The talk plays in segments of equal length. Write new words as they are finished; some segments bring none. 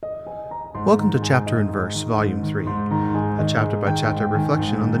Welcome to Chapter and Verse, Volume 3, a chapter-by-chapter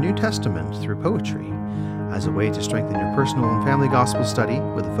reflection on the New Testament through poetry, as a way to strengthen your personal and family gospel study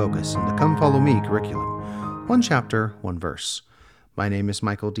with a focus on the Come Follow Me curriculum. One chapter, one verse. My name is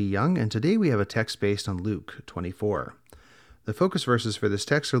Michael D. Young, and today we have a text based on Luke 24. The focus verses for this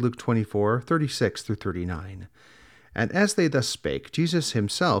text are Luke 24, 36 through 39. And as they thus spake, Jesus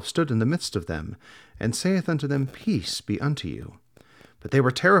himself stood in the midst of them, and saith unto them, Peace be unto you. But they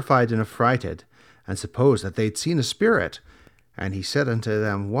were terrified and affrighted, and supposed that they had seen a spirit. And he said unto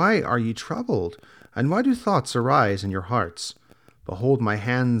them, Why are ye troubled? And why do thoughts arise in your hearts? Behold my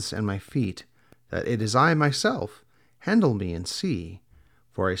hands and my feet, that it is I myself. Handle me and see.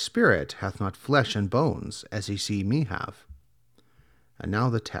 For a spirit hath not flesh and bones, as ye see me have. And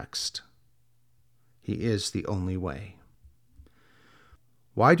now the text. He is the only way.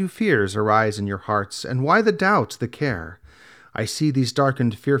 Why do fears arise in your hearts, and why the doubt, the care? I see these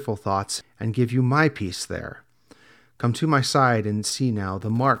darkened, fearful thoughts, and give you my peace there. Come to my side, and see now the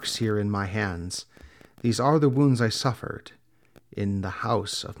marks here in my hands. These are the wounds I suffered in the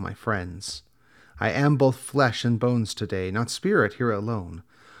house of my friends. I am both flesh and bones today, not spirit here alone.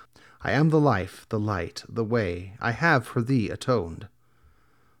 I am the life, the light, the way, I have for thee atoned.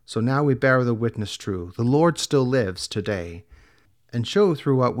 So now we bear the witness true, the Lord still lives today, and show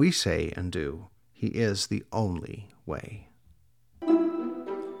through what we say and do, he is the only way.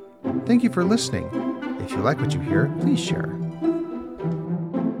 Thank you for listening. If you like what you hear, please share.